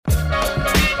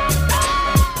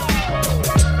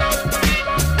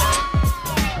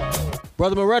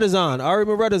Brother Merratazon, Ari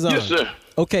Merratazon. Yes, sir.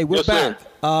 Okay, we're Yes, back.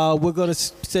 sir. We're gonna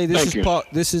say this Thank is you. part.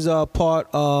 This is part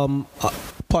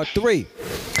 3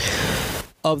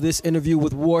 of this interview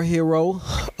with war hero,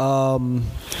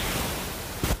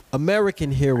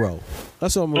 American hero.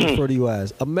 That's what I'm gonna refer to you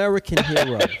as, American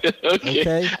hero.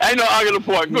 Okay. I know I got a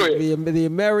point. Go ahead. The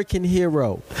American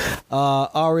hero,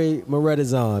 Ari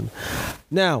Merratazon.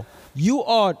 Now, you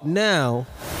are now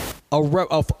a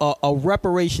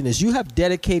reparationist. You have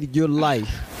dedicated your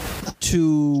life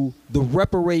to the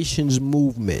reparations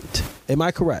movement. Am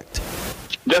I correct?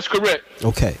 That's correct.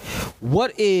 Okay.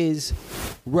 What is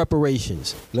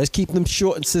reparations? Let's keep them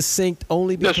short and succinct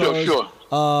only because Sure.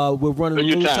 we're running a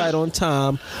little tight on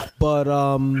time. But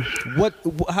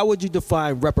how would you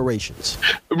define reparations?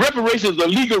 Reparations is a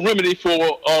legal remedy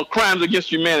for crimes against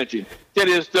humanity. That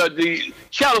is, the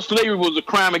chattel slavery was a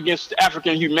crime against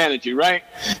African humanity, right?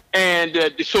 And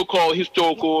the so-called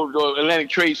historical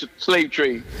Atlantic slave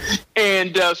trade.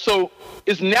 And so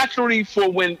it's naturally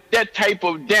for when that type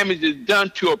of damage is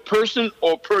done to a person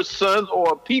or persons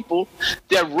or a people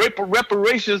that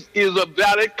reparations is a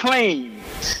valid claim.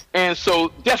 And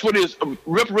so that's what it is.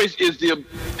 Reparations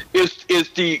is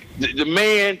the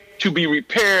demand to be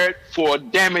repaired for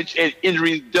damage and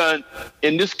injuries done,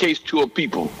 in this case, to a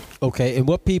people. Okay, and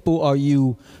what people are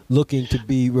you looking to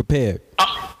be repaired?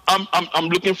 I'm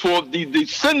looking for the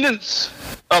descendants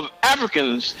of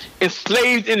Africans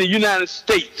enslaved in the United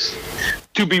States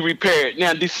to be repaired.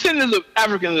 Now, descendants of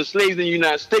Africans enslaved in the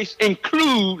United States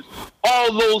include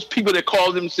all those people that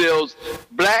call themselves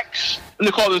blacks, and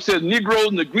they call themselves Negroes,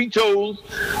 Negritos,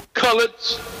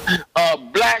 coloreds,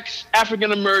 blacks,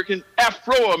 African American,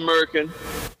 Afro-American,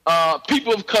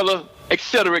 people of color,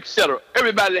 etc., etc.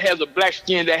 Everybody that has a black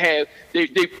skin that has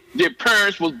their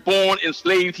parents was born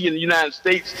enslaved here in the United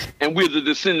States, and we're the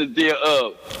descendants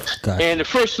thereof. Gotcha. And the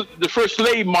first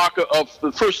slave marker of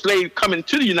the first slave coming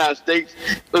to the United States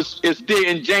is there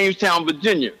in Jamestown,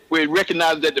 Virginia, where it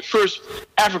recognized that the first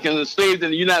Africans enslaved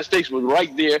in the United States was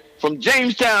right there from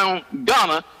Jamestown,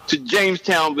 Ghana to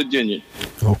Jamestown, Virginia.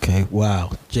 Okay, wow.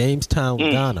 Jamestown,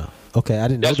 Ghana. Okay, I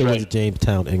didn't know there was a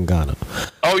Jamestown in Ghana.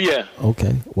 Oh, yeah.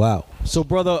 Okay, wow. So,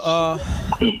 brother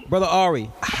Ari,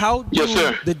 how do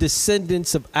the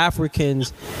descendants of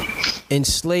Africans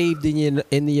enslaved in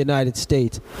the United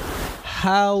States,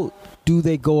 how do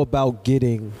they go about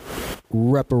getting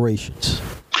reparations?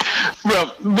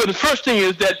 Well, but the first thing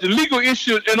is that the legal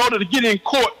issue, in order to get in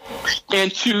court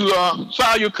and to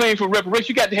file your claim for reparations,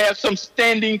 you got to have some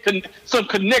standing, some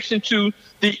connection to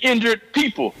the injured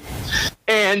people.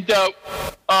 And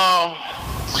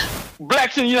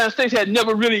blacks in the United States had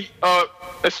never really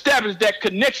established that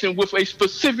connection with a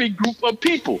specific group of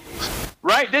people.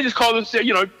 Right? They just call themselves,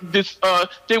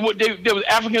 they were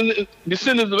African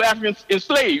descendants of Africans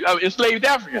enslaved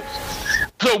Africans.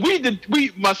 So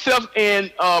myself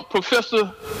and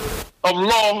Professor of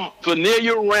Law,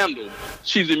 Vanilla Randall,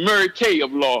 she's a Mary Kay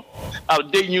of Law out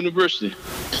of Dayton University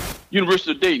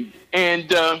of Dayton.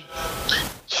 And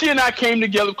she and I came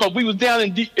together because we was down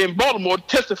in Baltimore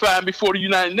testifying before the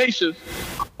United Nations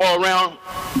around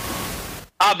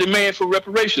our demand for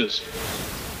reparations.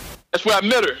 That's where I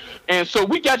met her. And so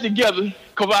we got together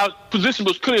because our position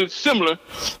was clearly similar,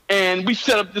 and we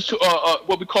set up this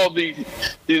what we call the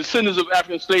Descendants of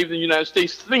African Slaves in the United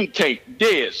States think tank,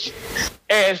 DES,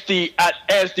 as the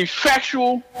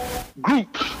factual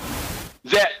group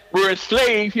that were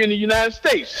enslaved here in the United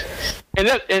States,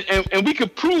 and we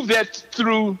could prove that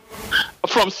from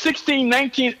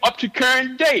 1619 up to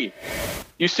current day.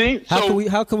 You see,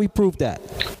 how can we prove that?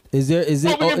 Is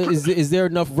there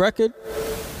enough record?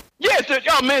 Yes,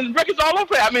 man, records all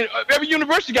over. I mean, every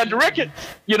university got the record.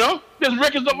 There's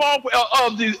records of all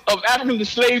of African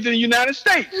enslaved in the United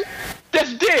States.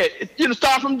 That's dead.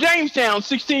 Start from Jamestown,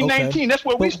 1619. Okay. That's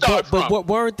where we start from. But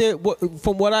weren't there?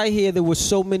 From what I hear, there were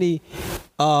so many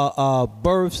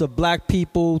births of black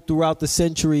people throughout the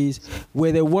centuries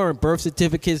where there weren't birth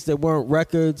certificates, there weren't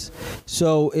records.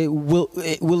 So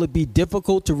will it be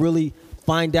difficult to really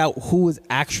find out who is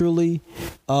actually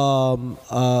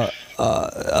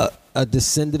a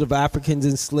descendant of Africans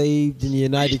enslaved in the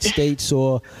United States,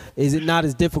 or is it not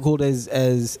as difficult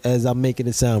as I'm making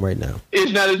it sound right now?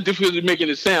 It's not as difficult as making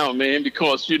it sound, man,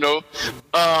 because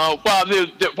while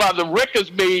the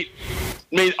records made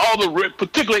all the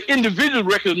particular individual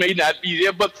records may not be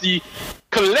there, but the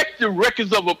collective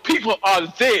records of a people are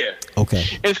there. Okay.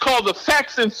 And it's called the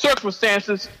facts and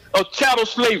circumstances of chattel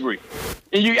slavery.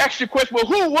 and you ask the question, well,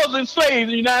 who was enslaved in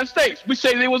the United States? We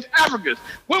say they was Africans.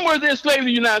 When were they enslaved in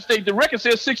the United States? The record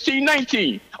says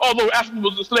 1619, although Africa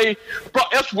was enslaved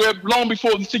elsewhere long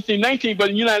before the 1619, but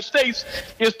in the United States,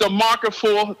 it's the marker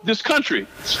for this country.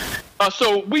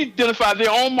 So we identify their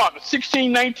own marker.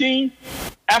 1619,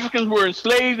 Africans were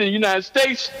enslaved in the United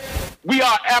States. We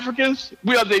are Africans.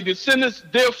 We are their descendants.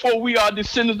 Therefore, we are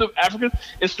descendants of Africans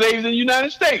enslaved in the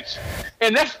United States.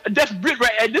 And that's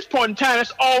right at this point in time.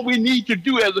 That's all we need to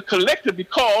do as a collective,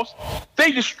 because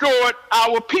they destroyed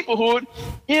our peoplehood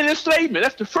in enslavement.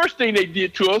 That's the first thing they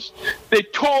did to us. They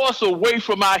tore us away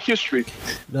from our history.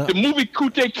 No. The movie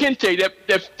Kute Kinte,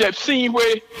 that scene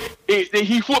where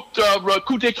he whooped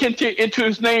Kute Kinte into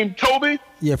his name Toby.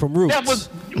 Yeah, from Roots. That was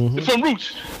from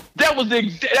Roots. That was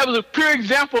a pure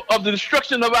example of the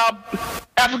destruction of our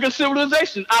African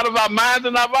civilization out of our minds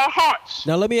and out of our hearts.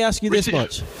 Now, let me ask you this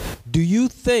much. Do you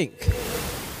think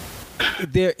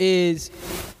there is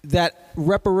that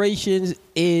reparations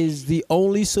is the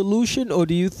only solution, or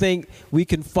do you think we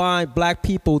can find black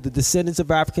people, the descendants of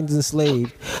Africans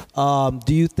enslaved,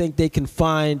 do you think they can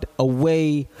find a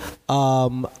way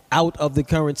out of the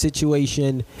current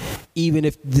situation, even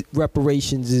if the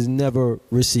reparations is never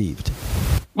received?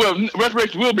 Well,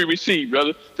 reparations will be received,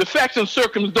 brother. The facts and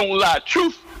circumstances don't lie.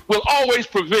 Truth will always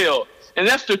prevail, and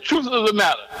that's the truth of the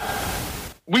matter.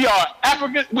 We are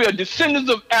African. We are descendants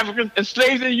of Africans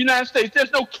enslaved in the United States.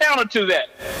 There's no counter to that.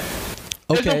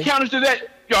 There's no counter to that.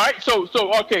 All right. So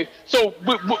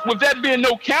with that being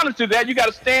no counter to that, you got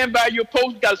to stand by your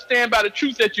post. You got to stand by the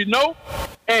truth that you know,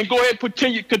 and go ahead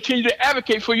and continue to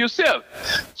advocate for yourself.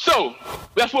 So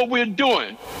that's what we're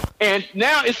doing. And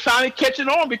now it's finally catching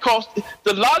on, because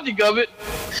the logic of it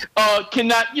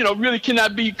really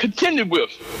cannot be contended with.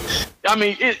 I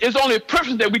mean, it's only a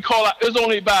preference that we call out. It's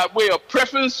only by way of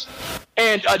preference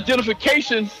and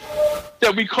identification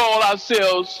that we call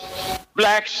ourselves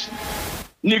blacks,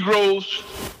 Negroes,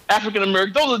 African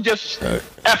Americans. Those are just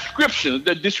ascriptions.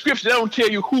 The description, they don't tell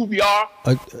you who we are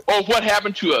or what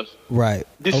happened to us. Right.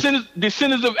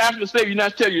 Descendants of African slaves, you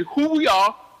not tell you who we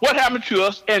are, what happened to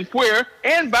us, and where,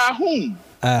 and by whom.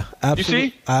 Absolutely. You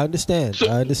see? I understand. So,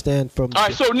 I understand from. All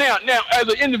right. So now, as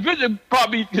an individual,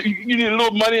 probably you need a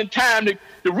little money and time to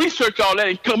research all that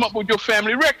and come up with your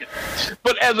family record.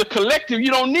 But as a collective, you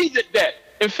don't need that.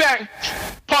 In fact,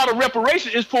 part of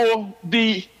reparation is for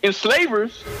the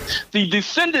enslavers, the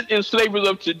descendant enslavers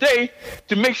of today,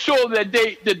 to make sure that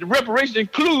the reparations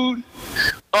include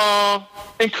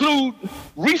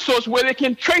resources where they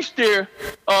can trace their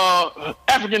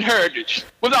African heritage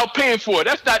without paying for it.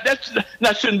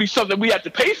 That shouldn't be something we have to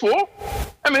pay for.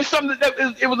 I mean,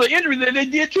 it was an injury that they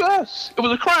did to us. It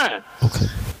was a crime. Okay.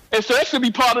 And so that should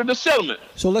be part of the settlement.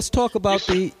 So let's talk about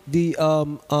and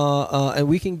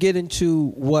we can get into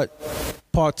what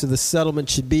parts of the settlement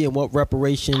should be and what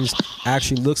reparations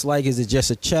actually looks like. Is it just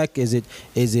a check? Is it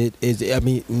I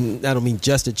mean, I don't mean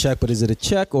just a check, but is it a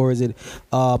check, or is it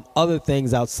other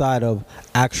things outside of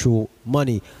actual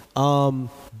money?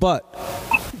 But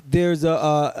there's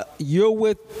you're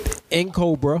with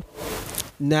NCOBRA,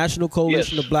 National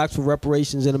Coalition of Blacks for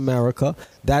Reparations in America.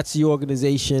 That's the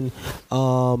organization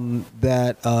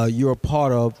that you're a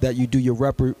part of, that you do your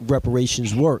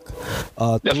reparations work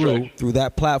through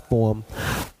that platform.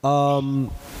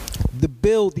 The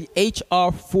bill, the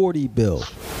HR 40 bill.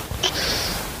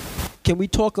 Can we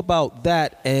talk about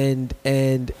that and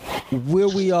where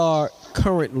we are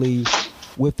currently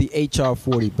with the HR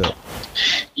 40 bill?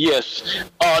 Yes.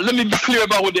 Let me be clear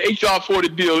about what the HR 40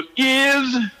 bill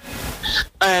is.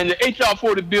 And the HR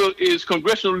 40 bill is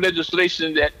congressional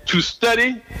legislation that to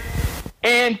study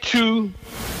and to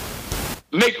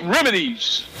make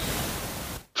remedies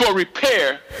for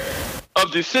repair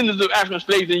of descendants of African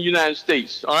slaves in the United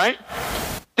States. All right?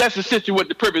 That's essentially what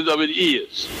the purpose of it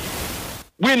is.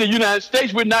 We're in the United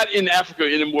States. We're not in Africa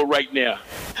anymore right now.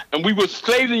 And we were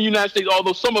slaves in the United States,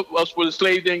 although some of us were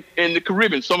enslaved in the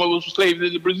Caribbean. Some of us were enslaved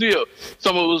in Brazil.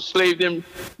 Some of us were enslaved in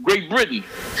Great Britain.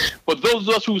 But those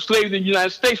of us who were enslaved in the United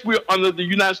States, we're under the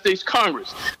United States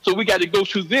Congress. So we got to go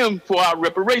to them for our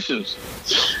reparations.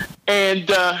 And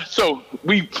so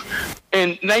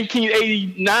in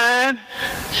 1989,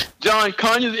 John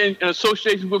Conyers, in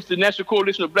association with the National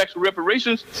Coalition of Blacks for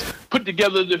Reparations, put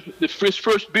together the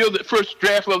first bill, the first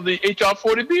draft of the HR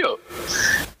 40 bill.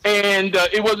 And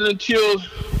it wasn't until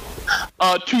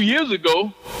 2 years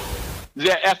ago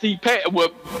that after he passed, a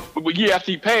year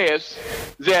after he passed,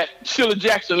 that Sheila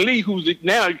Jackson Lee, who's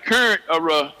now the current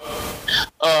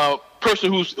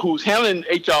person who's handling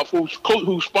HR, who's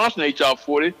sponsoring HR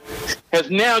 40,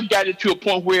 has now got it to a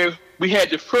point where we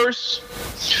had the first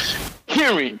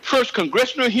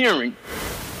congressional hearing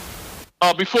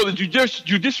before the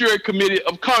Judiciary Committee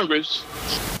of Congress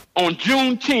on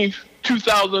Juneteenth,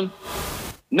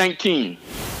 2019.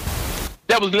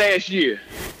 That was last year.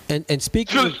 And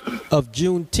speaking of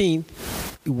Juneteenth,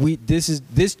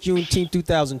 this Juneteenth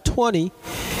 2020.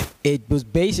 It was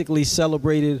basically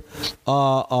celebrated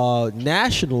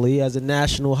nationally as a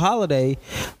national holiday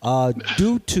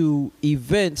due to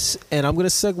events. And I'm going to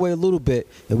segue a little bit,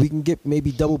 and we can get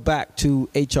maybe double back to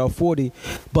HR 40.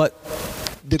 But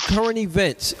the current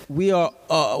events, we are,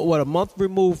 a month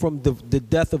removed from the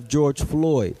death of George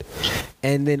Floyd.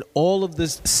 And then all of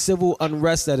this civil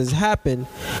unrest that has happened,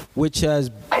 which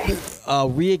has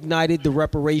reignited the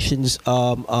reparations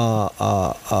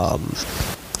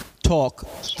talk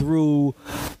through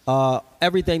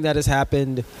everything that has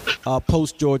happened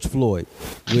post George Floyd,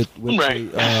 right.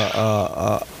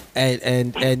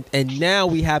 And now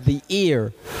we have the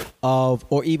ear of,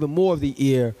 or even more of the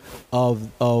ear of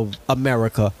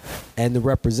America and the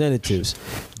representatives.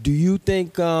 Do you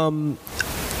think? Well,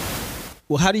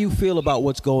 how do you feel about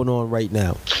what's going on right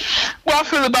now? Well, I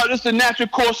feel about it's the natural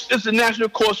course. It's the natural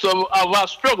course of our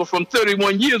struggle from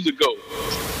 31 years ago.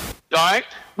 All right.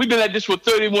 We've been at this for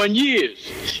 31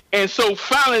 years. And so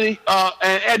finally,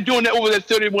 and doing that over that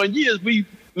 31 years, we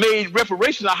made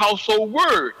reparations a household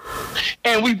word.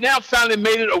 And we've now finally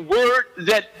made it a word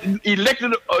that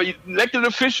elected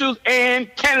officials and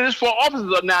candidates for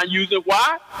offices are now using.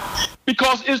 Why?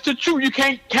 Because it's the truth. You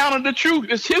can't counter the truth.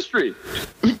 It's history.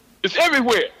 It's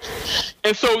everywhere.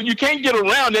 And so you can't get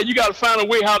around that. You got to find a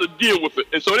way how to deal with it.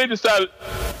 And so they decided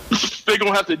they're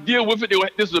going to have to deal with it.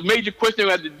 This is a major question.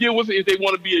 They're going to have to deal with it if they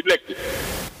want to be elected.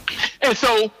 And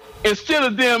so instead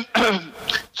of them,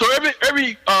 so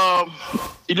every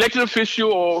elected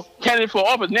official or candidate for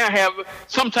office now have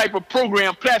some type of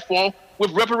program platform with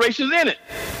reparations in it.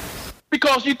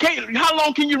 Because you can't, how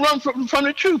long can you run from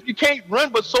the truth? You can't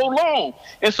run but so long.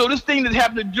 And so this thing that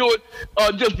happened to George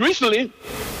just recently,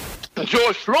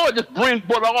 George Floyd just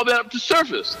brought all that up to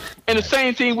surface. And the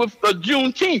same thing with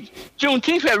Juneteenth.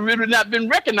 Juneteenth had really not been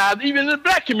recognized even in the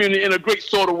black community in a great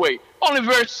sort of way. Only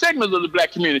various segments of the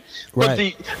black community.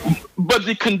 Right. But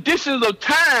the conditions of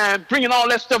time, bringing all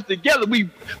that stuff together, we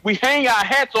hang our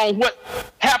hats on what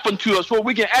happened to us, where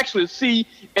we can actually see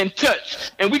and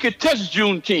touch. And we can touch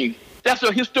Juneteenth. That's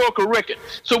a historical record.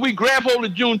 So we grab hold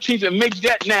of Juneteenth and make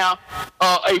that now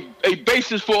a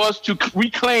basis for us to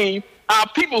reclaim our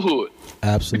peoplehood.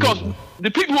 Absolutely. Because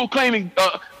the people who are claiming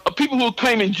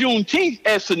Juneteenth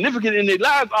as significant in their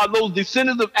lives are those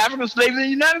descendants of African slaves in the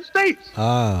United States.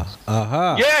 Yeah.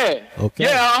 Okay.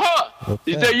 Yeah.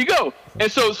 Okay. There you go.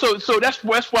 And so that's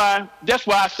why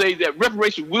I say that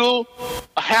reparation will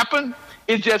happen.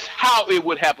 It's just how it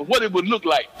would happen, what it would look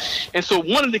like. And so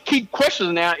one of the key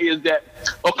questions now is that,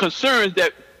 or concerns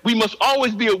that we must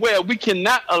always be aware we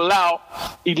cannot allow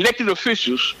elected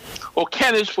officials or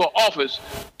candidates for office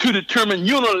to determine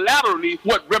unilaterally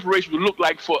what reparations would look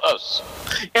like for us.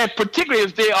 And particularly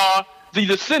if they are the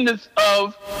descendants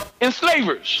of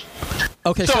enslavers.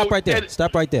 Okay, so,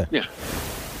 stop right there. Yeah.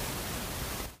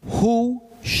 Who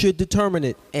should determine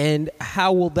it, and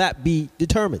how will that be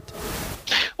determined?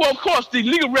 Well, of course, the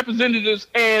legal representatives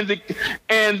and the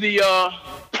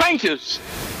plaintiffs,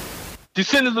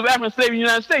 descendants of African slaves in the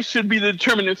United States, should be the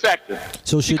determining factor.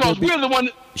 So because we're the one.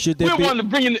 We're one to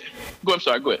bring in. I'm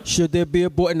sorry. Go ahead. Should there be a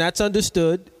board? And that's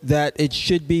understood that it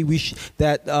should be. And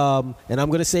I'm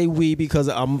going to say we because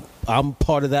I'm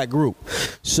part of that group.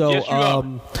 So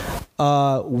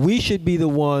yes, we should be the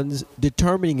ones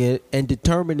determining it and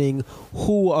determining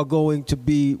who are going to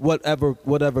be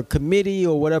whatever committee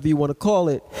or whatever you want to call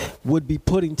it would be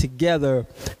putting together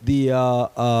the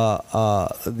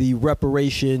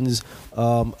reparations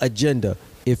agenda,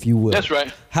 if you will. That's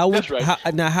right. That's right.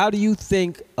 How do you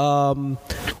think?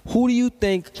 Who do you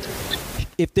think,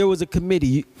 if there was a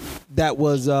committee that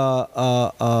was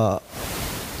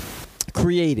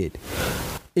created,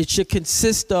 it should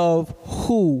consist of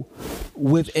who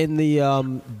within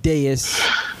the dais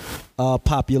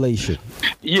population?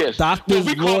 Yes.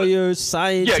 Doctors, lawyers,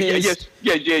 scientists,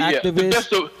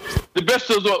 activists. The best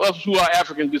of us who are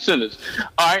African descendants.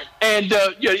 All right. And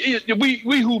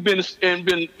we who've been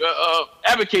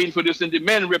advocating for this and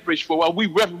demanding reparations for a while, we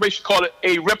call it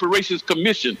a reparations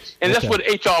commission. And that's what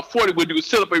HR 40 would do, is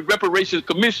set up a reparations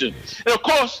commission. And of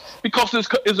course, because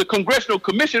it's a congressional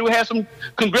commission, we have some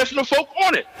congressional folk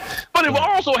on it. But it will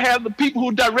also have the people who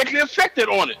are directly affected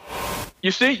on it. You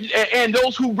see? And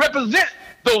those who represent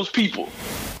those people.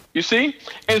 You see?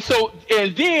 And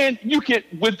then you can,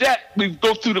 with that, we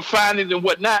go through the findings and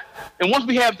whatnot. And once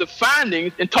we have the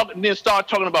findings and then start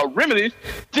talking about remedies,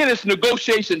 then it's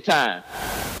negotiation time.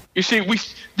 You see,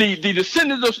 the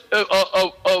descendants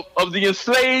of the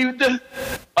enslaved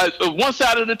on one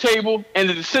side of the table, and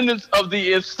the descendants of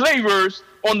the enslavers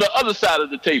on the other side of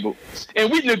the table.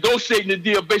 And we negotiating the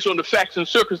deal based on the facts and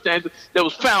circumstances that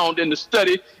was found in the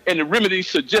study and the remedies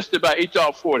suggested by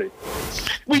H.R. 40.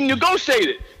 We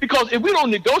negotiated, because if we don't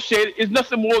negotiate it, it's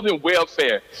nothing more than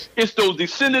welfare. It's those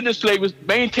descendant enslavers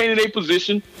maintaining their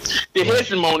position, their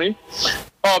hegemony,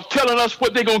 of telling us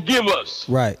what they're gonna give us.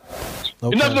 Right.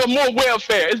 Okay. Nothing but more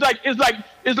welfare. It's like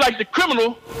the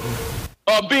criminal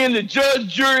being the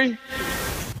judge, jury,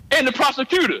 and the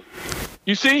prosecutor.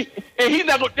 You see, and they're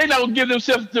not gonna give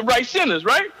themselves the right sentence,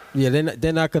 right? Yeah,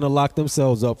 they're not gonna lock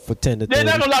themselves up for 10 to 30. They're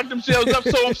not gonna lock themselves up.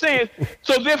 So I'm saying,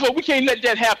 so therefore we can't let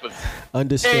that happen.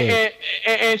 Understood.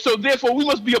 And so therefore we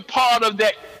must be a part of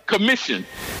that commission,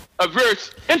 a very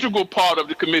integral part of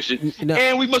the commission, now,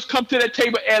 and we must come to that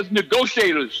table as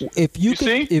negotiators. If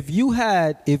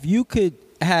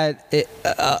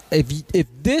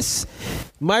this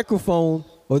microphone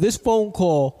or this phone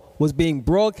call was being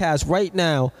broadcast right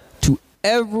now to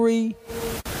every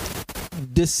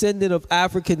descendant of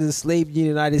Africans enslaved in the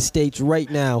United States right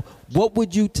now, what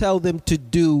would you tell them to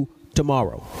do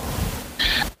tomorrow?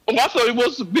 Well, I thought it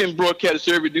was being broadcast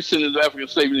to every descendant of African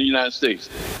slaves in the United States.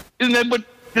 Isn't that what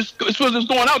it's what it's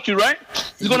going out to, right?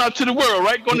 It's going out to the world,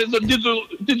 right? Going to the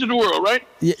digital world, right?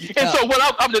 Yeah, and so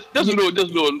what I'm just a little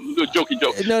jokey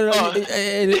joke. No,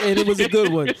 and it was a good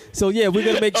one. So yeah, we're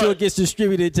gonna make sure it gets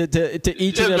distributed to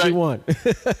each and every one.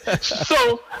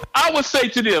 So I would say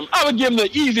to them, I would give them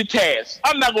the easy task.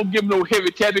 I'm not gonna give them no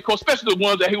heavy task, because especially the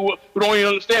ones who don't even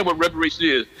understand what reparation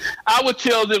is. I would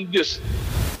tell them this: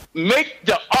 make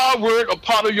the R word a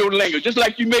part of your language. Just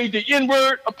like you made the N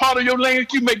word a part of your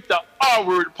language, you make the R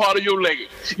word a part of your language.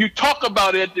 You talk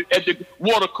about it at the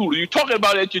water cooler. You talk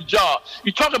about it at your job.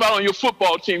 You talk about it on your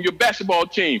football team, your basketball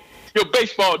team, your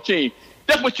baseball team.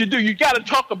 That's what you do. You got to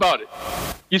talk about it.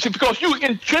 You see, because you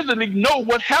intrinsically know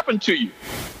what happened to you.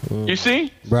 You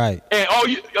see? Right. And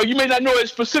you may not know as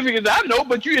specific as I know,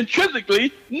 but you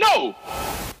intrinsically know.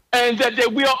 And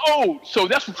that we are owed. So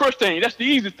that's the first thing. That's the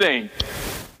easy thing.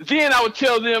 Then I would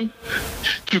tell them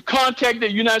to contact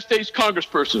the United States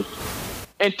congressperson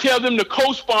and tell them to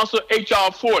co-sponsor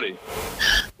H.R. 40.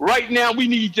 Right now, we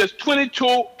need just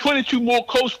 22 more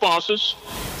co-sponsors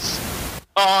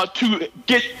to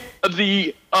get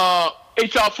the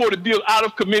H.R. 40 bill out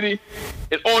of committee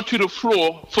and onto the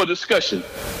floor for discussion.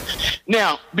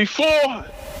 Now, before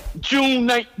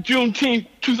Juneteenth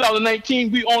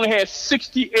 2019, we only had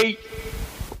 68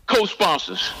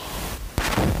 co-sponsors.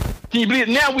 Can you believe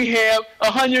it? Now we have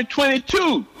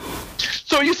 122.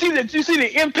 So you see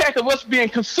the impact of us being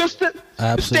consistent,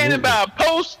 standing by a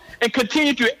post, and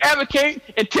continue to advocate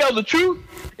and tell the truth.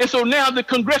 And so now the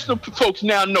congressional folks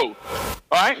now know,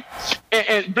 all right,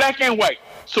 and black and white.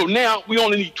 So now we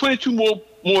only need 22 more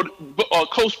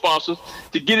co-sponsors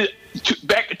to get it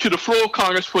back to the floor of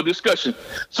Congress for discussion.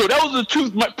 So that was the two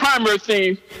primary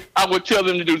things I would tell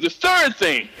them to do. The third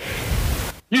thing,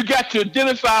 you got to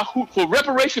identify for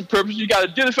reparation purposes. You got to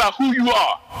identify who you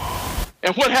are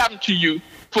and what happened to you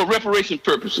for reparation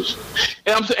purposes.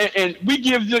 And we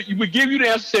give you the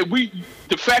answer. Say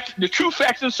the true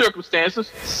facts and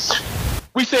circumstances.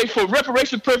 We say for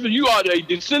reparation purposes, you are a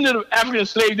descendant of African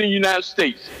slaves in the United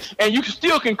States, and you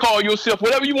still can call yourself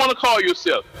whatever you want to call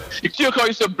yourself. You can still call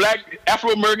yourself Black,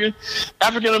 Afro-American,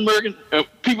 African-American,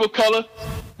 people of color.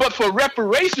 But for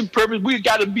reparation purposes, we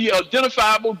got to be an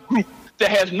identifiable group that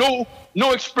has no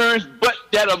experience but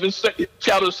that of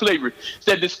chattel slavery,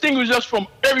 that distinguishes us from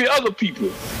every other people.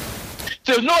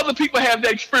 So no other people have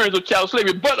that experience of chattel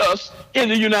slavery but us in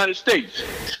the United States.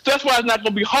 So that's why it's not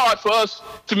going to be hard for us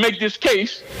to make this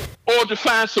case or to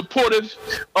find supportive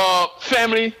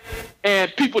family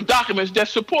and people documents that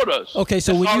support us. Okay,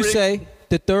 so when you say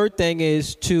the third thing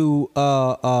is to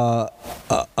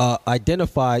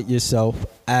identify yourself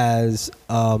as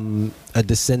a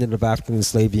descendant of African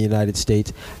enslaved in the United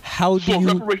States, how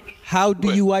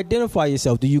do you identify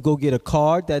yourself? Do you go get a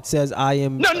card that says I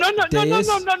am? No.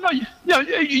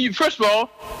 First of all,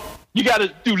 you got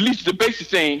to do at least the basic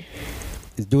thing.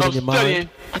 Is doing your mind.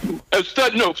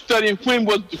 Studying when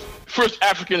was the first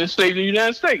African enslaved in the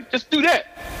United States. Just do that.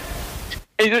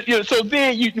 And, so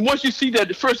then, once you see that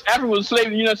the first African was enslaved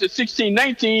in the United States,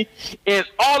 1619, and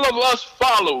all of us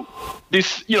followed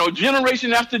this,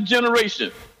 generation after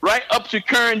generation, right up to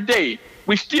current day,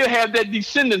 we still have that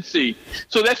descendancy.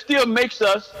 So that still makes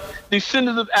us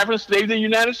descendants of African slaves in the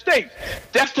United States.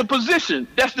 That's the position.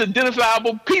 That's the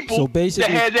identifiable people so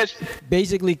basically, that had that.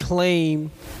 Basically,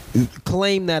 claim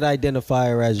that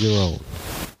identifier as your own.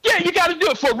 Yeah. you got to do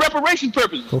it for reparation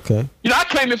purposes. Okay. I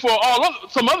claim it for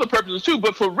some other purposes too,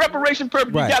 but for reparation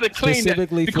purposes, Right. you got to claim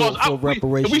specifically that because for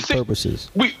reparation purposes.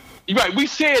 We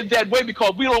said that way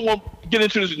because we don't want to get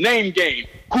into this name game.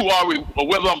 Who are we? Or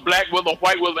whether I'm black, whether I'm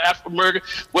white, whether I'm African American,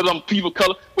 whether I'm people of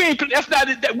color. That's not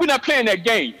it. We're not playing that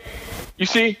game. You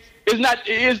see, it's not.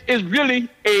 It's really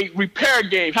a repair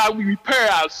game. How we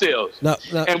repair ourselves.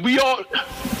 And we all.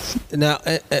 Now,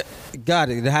 got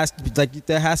it. It has to be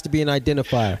there has to be an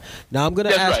identifier. Now, I'm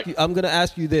gonna ask you. I'm gonna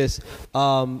ask you this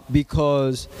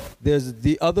because there's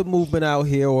the other movement out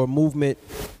here, or a movement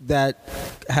that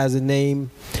has a name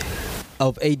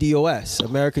of ADOS,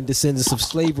 American Descendants of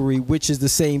Slavery, which is the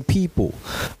same people.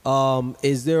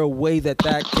 Is there a way that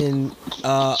can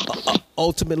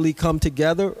ultimately come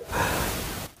together,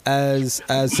 as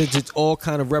since it all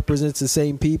kind of represents the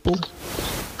same people?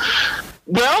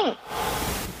 Well,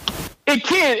 it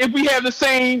can if we have the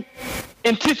same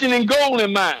intention and goal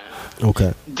in mind.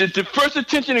 Okay. The first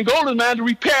intention and goal in mind to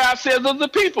repair ourselves as a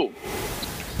people.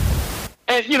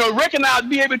 And, recognize,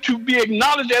 be able to be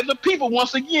acknowledged as a people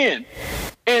once again.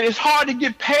 And it's hard to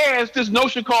get past this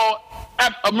notion called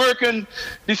American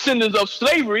Descendants of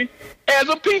Slavery as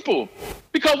a people.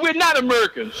 Because we're not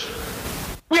Americans.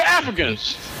 We're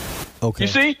Africans. Okay. You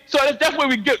see? So that's where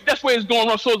that's where it's going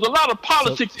on. So there's a lot of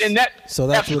politics in that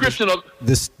description of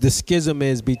the schism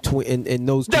is between in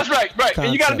those two. That's right. Concepts,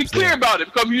 and you got to be clear about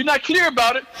it, because if you're not clear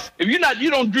about it, if you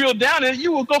don't drill down in it,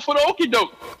 you will go for the okie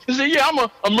doke. You say, yeah, I'm an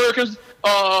American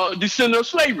descendant of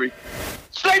slavery.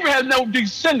 Slavery has no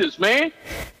descendants, man.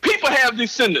 People have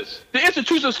descendants. The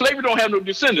institution of slavery don't have no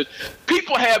descendants.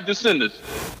 People have descendants.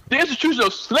 The institution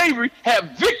of slavery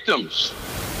have victims.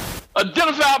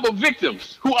 Identifiable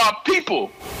victims who are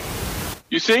people,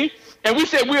 you see, and we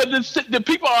said the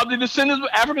people are the descendants of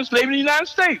African slaves in the United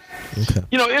States. Okay.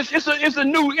 It's a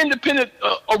new independent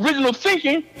original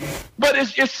thinking, but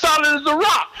it's solid as a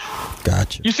rock.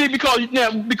 Gotcha. You see, because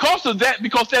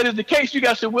that is the case, you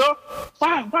got to say, well,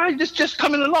 why is this just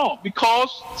coming along?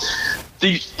 Because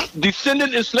the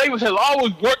descendant enslavers have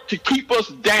always worked to keep us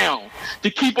down, to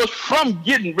keep us from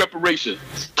getting reparations,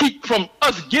 keep from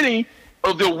us getting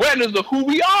of the awareness of who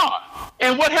we are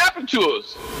and what happened to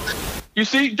us. You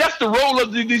see, that's the role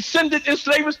of the descendant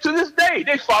enslavers to this day.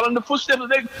 They follow in the footsteps of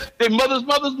their mother's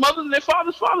mother's mother and their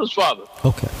father's father's father.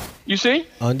 Okay. You see?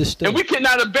 Understood. And we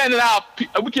cannot abandon our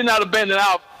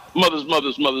mother's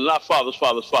mother's mothers, our father's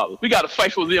father's fathers. We got to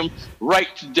fight for them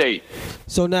right today.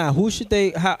 So now, how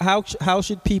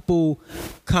should people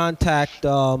contact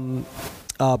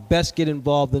best get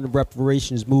involved in the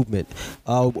reparations movement?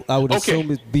 I would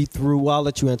assume it'd be through. I'll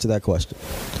let you answer that question.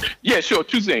 Yeah, sure.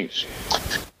 Two things.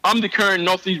 I'm the current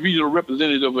Northeast Regional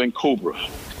Representative in Cobra.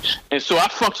 And so I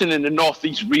function in the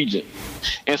Northeast region.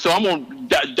 And so I'm going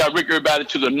to direct everybody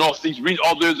to the Northeast region.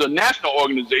 Although there's a national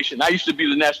organization. I used to be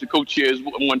the national co-chair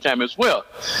one time as well.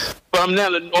 But I'm now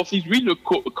the Northeast Regional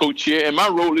co-chair, and my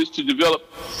role is to develop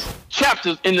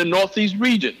chapters in the Northeast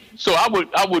region. So I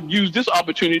would use this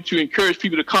opportunity to encourage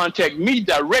people to contact me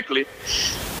directly,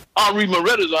 Ari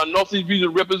Merratazon, Northeast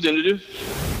Regional Representative,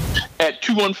 at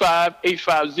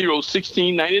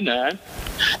 215-850-1699.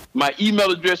 My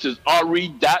email address is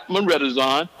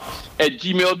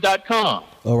ari.merratazon@gmail.com.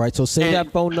 All right, so say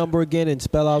that phone number again and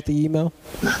spell out the email.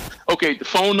 Okay, the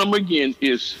phone number again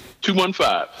is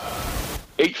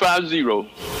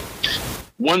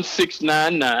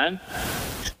 215-850-1699.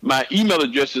 My email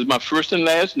address is my first and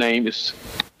last name. It's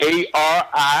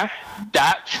ARI.MERRETAZ,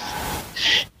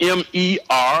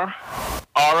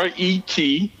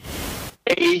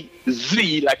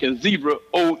 like in zebra,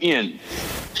 ON,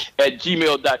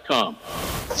 @gmail.com.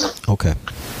 Okay.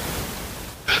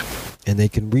 And they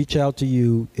can reach out to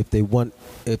you if they want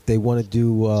to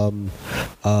do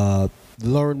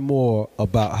learn more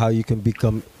about how you can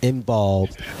become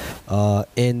involved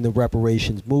in the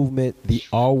reparations movement, the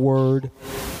R word,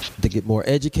 to get more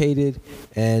educated,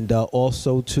 and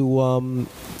also to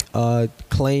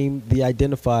claim the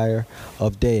identifier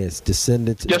of DAEUS,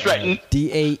 descendants. That's right.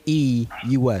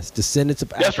 DAEUS, descendants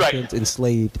of Africans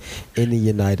enslaved in the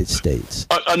United States.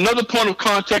 Another point of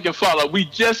contact and follow. We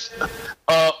just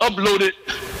uploaded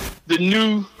the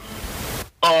new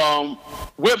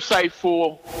website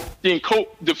for the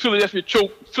Philadelphia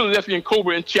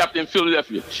Cobra chapter in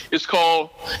Philadelphia. It's called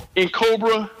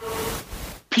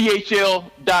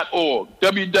InCobraPHL.org.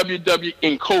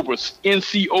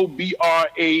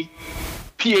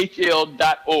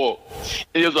 www.InCobraPHL.org.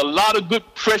 And there's a lot of good,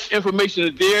 fresh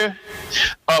information there.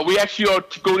 We ask you all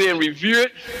to go there and review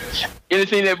it.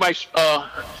 Anything that might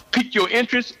pique your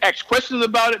interest, ask questions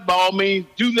about it, by all means,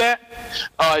 do that.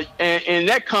 And in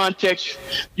that context,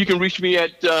 you can reach me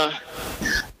at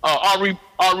Ari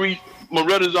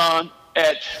Merratazon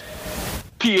at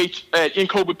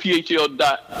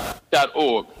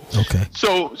incobaphl.org. Okay.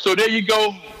 So there you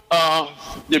go.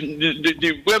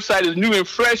 The website is new and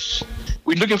fresh.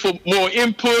 We're looking for more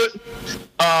input.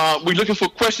 We're looking for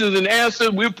questions and answers.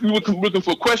 We're looking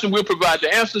for questions. We'll provide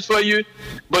the answers for you.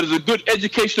 But it's a good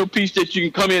educational piece that you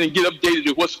can come in and get updated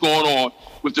with what's going on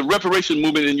with the reparations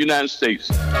movement in the United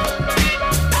States.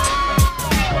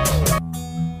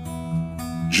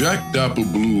 Jack Dapper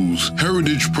Blues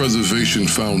Heritage Preservation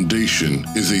Foundation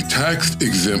is a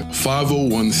tax-exempt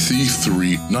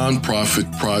 501c3 nonprofit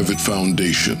private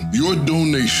foundation. Your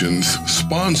donations,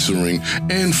 sponsoring,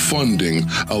 and funding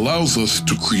allows us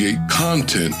to create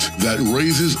content that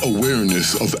raises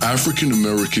awareness of African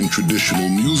American traditional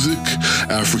music,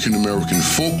 African American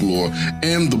folklore,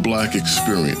 and the Black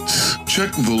experience.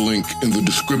 Check the link in the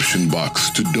description box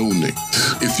to donate.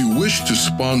 If you wish to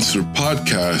sponsor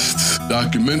podcasts,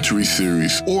 documentary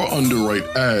series, or underwrite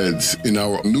ads in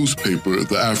our newspaper,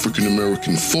 The African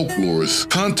American Folklorist,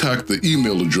 contact the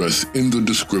email address in the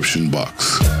description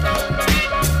box.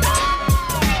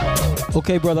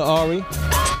 Okay, Brother Ari.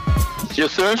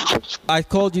 Yes, sir. I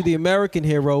called you the American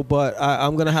hero, but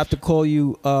I'm going to have to call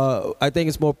you, I think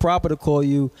it's more proper to call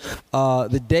you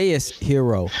the Deus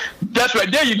hero. That's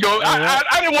right. There you go. I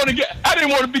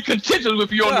didn't want to be contentious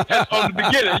with you on the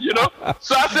beginning, you know.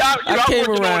 So I said, I came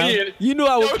around. You knew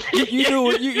I was.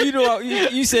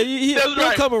 You said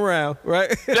he'll come around,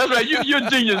 right? That's right. You're a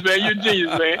genius, man. You're a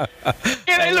genius, man.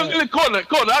 And look, Courtney,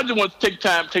 I just want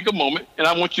to take a moment, and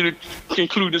I want you to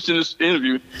conclude this in this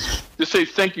interview to say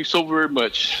thank you so very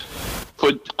much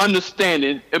for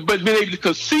understanding, but being able to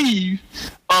conceive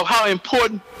of how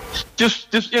important this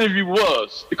interview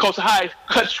was, because of how it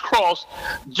cuts across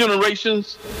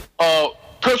generations,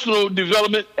 personal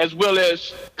development as well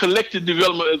as collective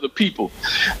development as a people.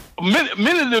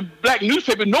 Many of the Black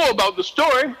newspapers know about the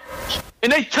story,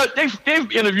 and they've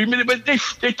interviewed me, but they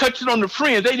touched it on the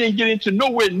fringe. They didn't get into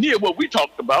nowhere near what we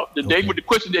talked about today with the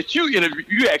question that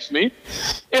you asked me.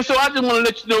 And so I just want to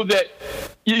let you know that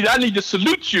I need to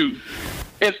salute you,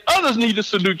 and others need to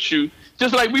salute you,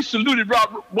 just like we saluted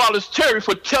Robert Wallace Terry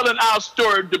for telling our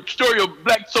story, the story of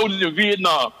Black soldiers in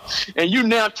Vietnam. And you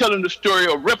now telling the story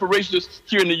of reparations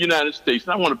here in the United States.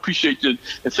 And I want to appreciate you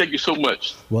and thank you so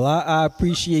much. Well, I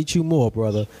appreciate you more,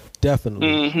 brother.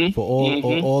 Definitely, for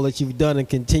all that you've done and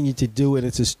continue to do, and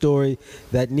it's a story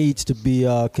that needs to be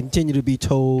continue to be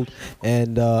told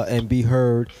and be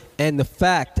heard. And the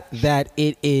fact that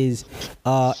it is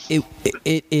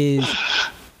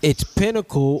its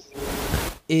pinnacle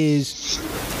is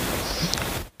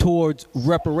towards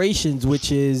reparations,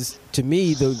 which is, to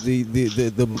me,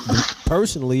 the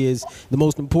personally is the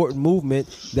most important movement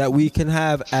that we can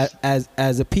have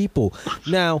as a people.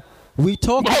 Now, we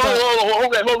talk about...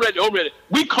 Hold on.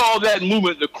 We call that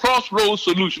movement the Crossroads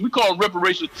Solution. We call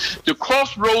reparations the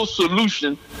Crossroads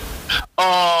Solution.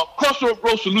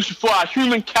 Crossroads Solution for our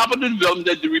human capital development,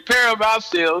 that the repair of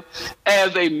ourselves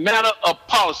as a matter of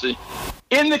policy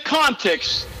in the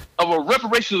context of a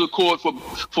reparations accord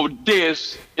for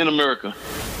deaths in America.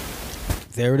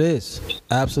 There it is.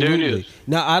 Absolutely. There it is.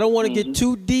 Now, I don't want to get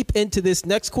too deep into this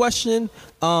next question.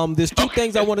 There's two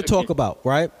things I want to talk about,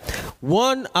 right?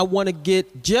 One, I want to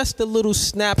get just a little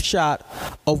snapshot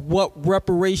of what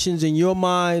reparations in your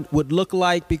mind would look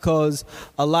like, because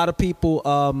a lot of people,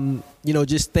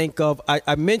 just think of,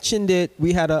 I mentioned it,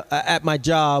 we had at my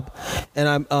job,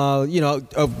 and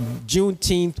of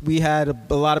Juneteenth, we had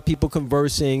a lot of people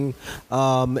conversing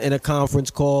in a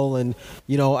conference call, and,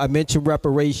 I mentioned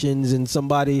reparations, and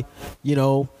somebody,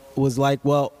 was like,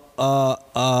 well,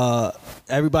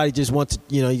 everybody just wants,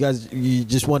 you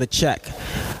just want to check.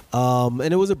 And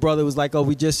it was a brother who was like, oh,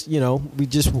 we just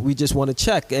want to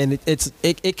check. And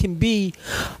it can be,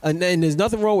 and there's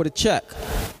nothing wrong with a check,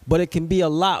 but it can be a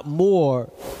lot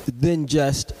more than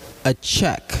just a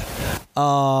check.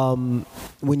 When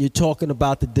you're talking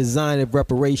about the design of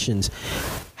reparations,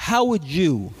 how would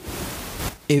you,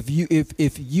 if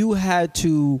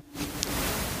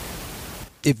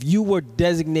you were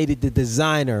designated the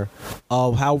designer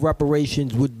of how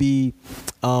reparations would be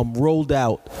rolled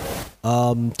out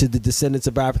to the descendants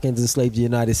of Africans enslaved in the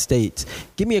United States,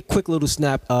 give me a quick little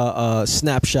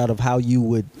snapshot of how you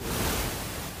would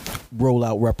roll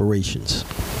out reparations.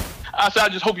 I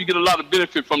just hope you get a lot of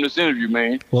benefit from this interview,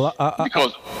 man. Well,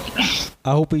 because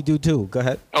I hope we do too. Go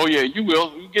ahead. Oh yeah, you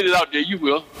will. You get it out there, you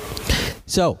will.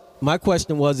 So my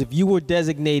question was, if you were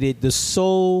designated the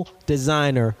sole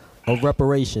designer of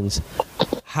reparations,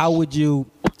 how would you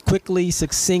quickly,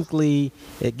 succinctly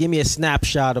give me a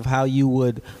snapshot of how you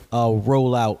would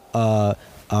roll out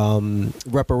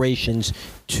reparations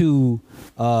to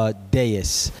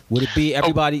Deus? Would it be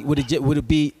everybody? Would it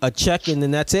be a check and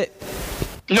then that's it?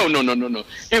 No.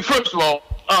 And first of all,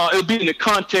 it'll be in the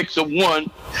context of one,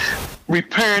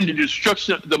 repairing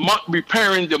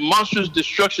the monstrous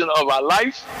destruction of our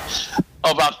life,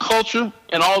 of our culture,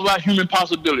 and all of our human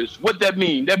possibilities. What that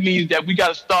means? That means that we got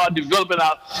to start developing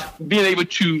being able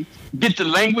to get the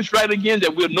language right again,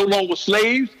 that we're no longer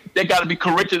slaves. That got to be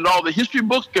corrected in all the history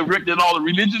books, corrected in all the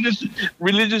religious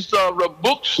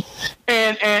books,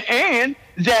 and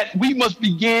that we must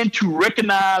begin to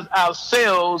recognize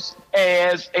ourselves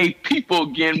as a people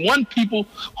again, one people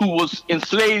who was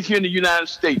enslaved here in the United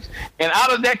States. And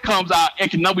out of that comes our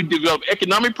economic. We develop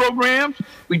economic programs,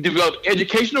 we develop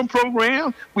educational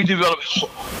programs, we develop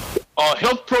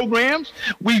health programs.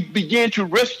 We began to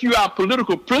rescue our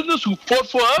political prisoners who fought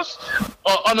for us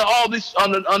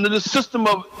under the system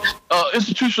of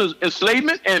institutional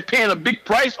enslavement and paying a big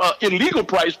price, illegal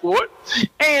price for it.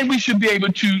 And we should be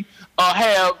able to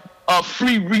have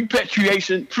free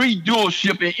repatriation, free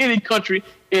dualship in any country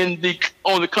on the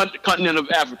continent of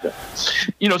Africa.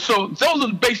 So those are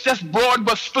the basics. That's broad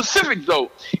but specific,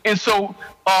 though. And so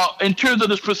in terms of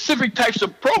the specific types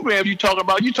of programs you talk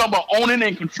about owning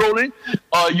and controlling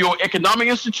your economic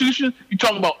institution. You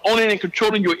talk about owning and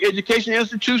controlling your education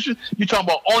institution. You talk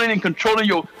about owning and controlling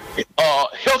your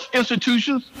health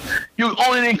institutions. You're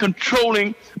owning and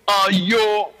controlling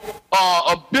your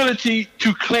ability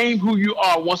to claim who you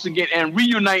are once again and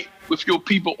reunite with your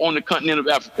people on the continent of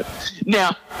Africa.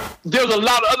 Now, there's a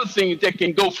lot of other things that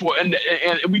can go for, and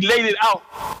we laid it out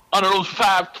under those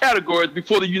 5 categories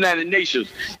before the United Nations,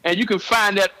 and you can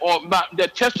find that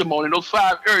that testimony, those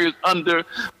 5 areas under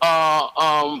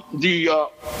the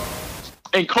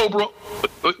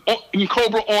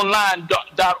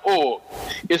EnCobraOnline.org.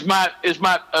 Is my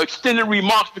extended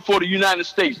remarks before the United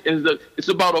States. It's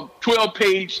about a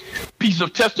 12-page piece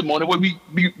of testimony where we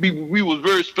was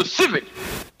very specific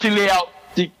to lay out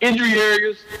the injury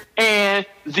areas and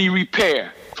the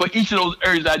repair for each of those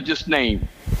areas I just named.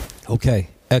 Okay.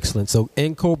 Excellent. So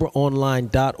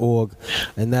EnCobraOnline.org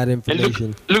and that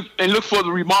information. And look for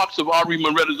the remarks of Ari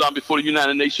Merratazon before the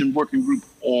United Nations Working Group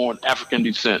on African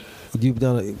Descent. You've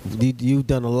done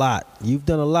a lot. You've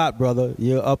done a lot, brother.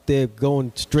 You're up there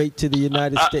going straight to the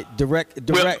United States. Direct.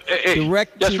 That's right.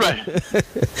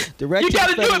 Direct. You got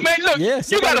to do it, man. Look,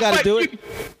 yes, you got to do it.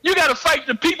 You got to fight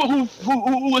the people who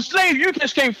were slaves. You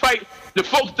just can't fight the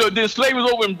folks, the enslavers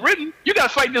over in Britain. You got to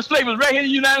fight the enslavers right here in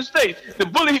the United States. The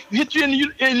bully hit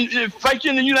you and fight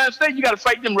you in the United States. You got to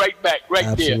fight them right back, there.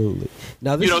 Absolutely.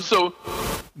 Now, so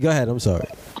go ahead. I'm sorry.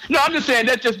 No, I'm just saying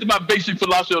that's just my basic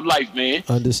philosophy of life, man.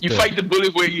 Understood. You fight the bully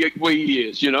where he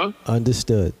is,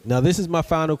 Understood. Now, this is my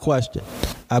final question,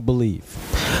 I believe.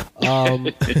 Because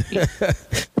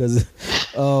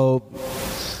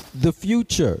the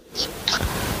future,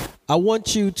 I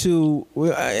want you to,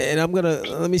 and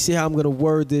let me see how I'm going to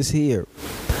word this here.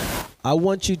 I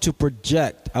want you to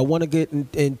project. I want to get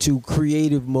into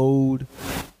creative mode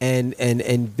and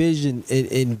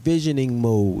envisioning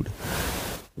mode.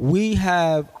 We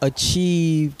have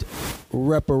achieved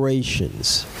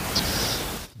reparations.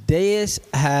 Deus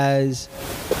has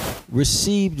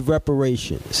received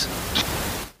reparations.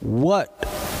 What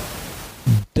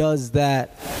does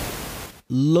that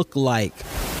look like?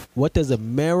 What does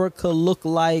America look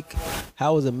like?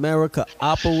 How is America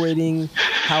operating?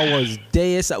 How was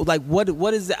Deus? Like, what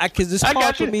is that? Because it's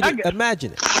hard for me to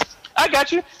imagine it. I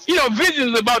got you.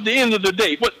 Vision is about the end of the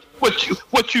day.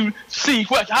 What you see,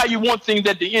 how you want things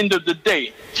at the end of the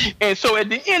day. And so at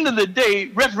the end of the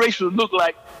day, reparations look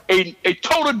like a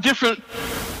total different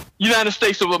United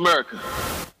States of America.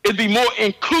 It'd be more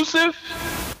inclusive.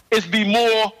 It'd be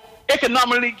more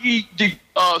economically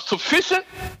sufficient,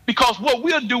 because what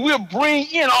we'll bring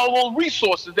in all those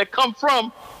resources that come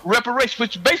from reparations,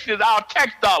 which basically is our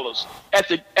tax dollars at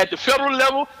the federal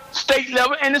level, state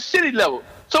level, and the city level.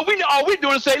 So all we're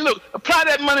doing is say, look, apply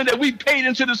that money that we paid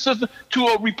into the system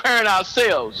to repairing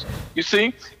ourselves. You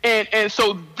see, and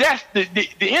so that's the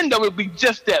end of it. Will be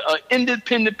just that: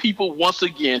 independent people once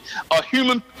again, a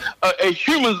human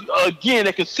again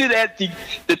that can sit at the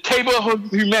table of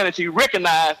humanity,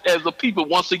 recognized as a people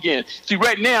once again. See,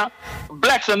 right now,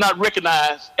 blacks are not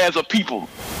recognized as a people.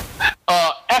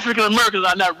 African Americans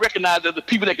are not recognized as the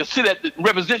people that can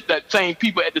represent that same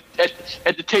people at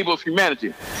the table of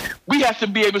humanity. We have to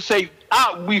be able to say,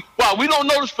 while we don't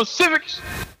know the specifics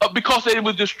because it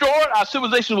was destroyed, our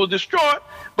civilization was destroyed,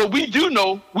 but we do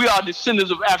know we are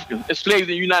descendants of Africans enslaved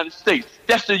in the United States.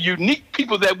 That's the unique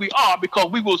people that we are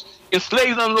because we was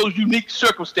enslaved under those unique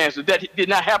circumstances that did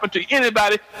not happen to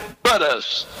anybody but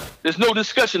us. There's no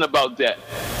discussion about that.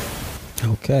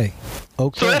 Okay.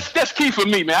 So that's key for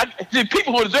me, man.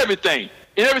 Peoplehood is everything,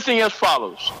 and everything else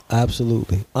follows.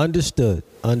 Absolutely. Understood.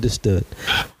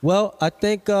 Well, I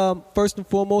think first and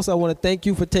foremost, I want to thank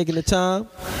you for taking the time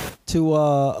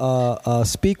to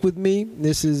speak with me.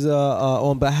 This is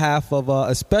on behalf of,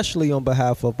 especially on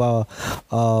behalf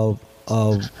of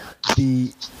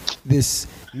this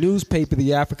newspaper,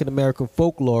 the African American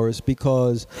Folklorist,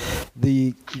 because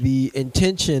the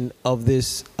intention of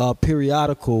this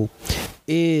periodical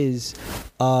is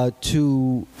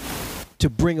to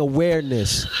bring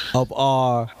awareness of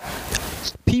our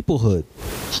peoplehood,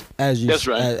 as you that's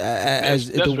right. as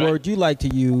that's the word you like to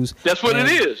use. That's what it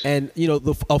is. And you know,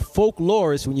 a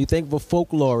folklorist. When you think of a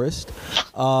folklorist,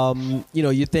 you know,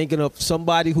 you're thinking of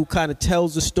somebody who kind of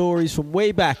tells the stories from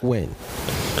way back when.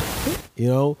 You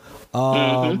know,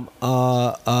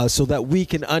 so that we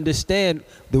can understand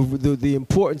the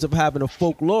importance of having a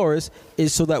folklorist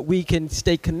is so that we can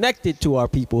stay connected to our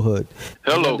peoplehood.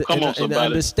 And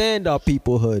understand our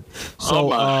peoplehood.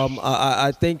 So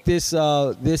I think this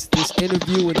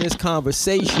interview and this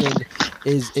conversation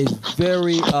is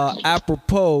very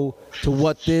apropos to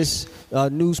what this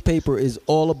newspaper is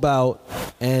all about,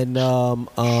 and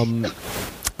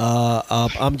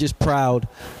I'm just proud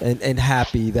and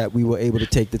happy that we were able to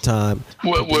take the time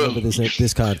to deliver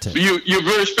this content. You're a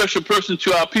very special person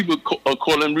to our people,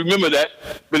 Cortland. Remember that,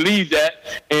 believe that,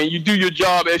 and you do your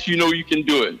job as you know you can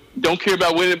do it. Don't care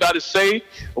about what anybody say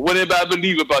or what anybody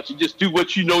believe about you. Just do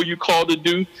what you know you're called to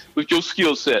do with your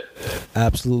skill set.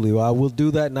 Absolutely. Well, I will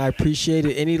do that, and I appreciate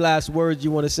it. Any last words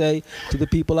you want to say to the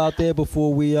people out there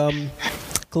before we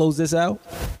close this out?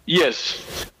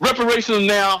 Yes. Reparations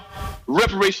now,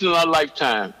 reparations in our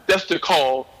lifetime. That's the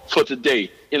call for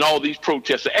today in all these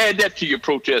protests. So add that to your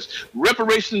protests.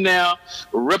 Reparations now,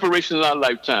 reparations in our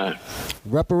lifetime.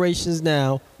 Reparations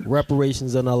now,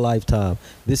 reparations in our lifetime.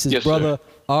 This is Brother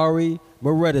Ari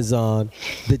Merratazon,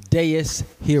 the Deus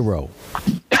hero.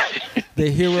 The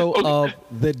hero of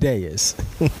the Deus.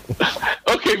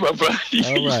 Okay, my brother.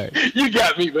 All right. You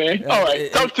got me, man. All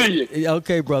right. Talk to you.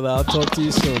 Okay, brother. I'll talk to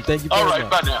you soon. Thank you very much. All right.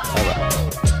 Bye now. All right.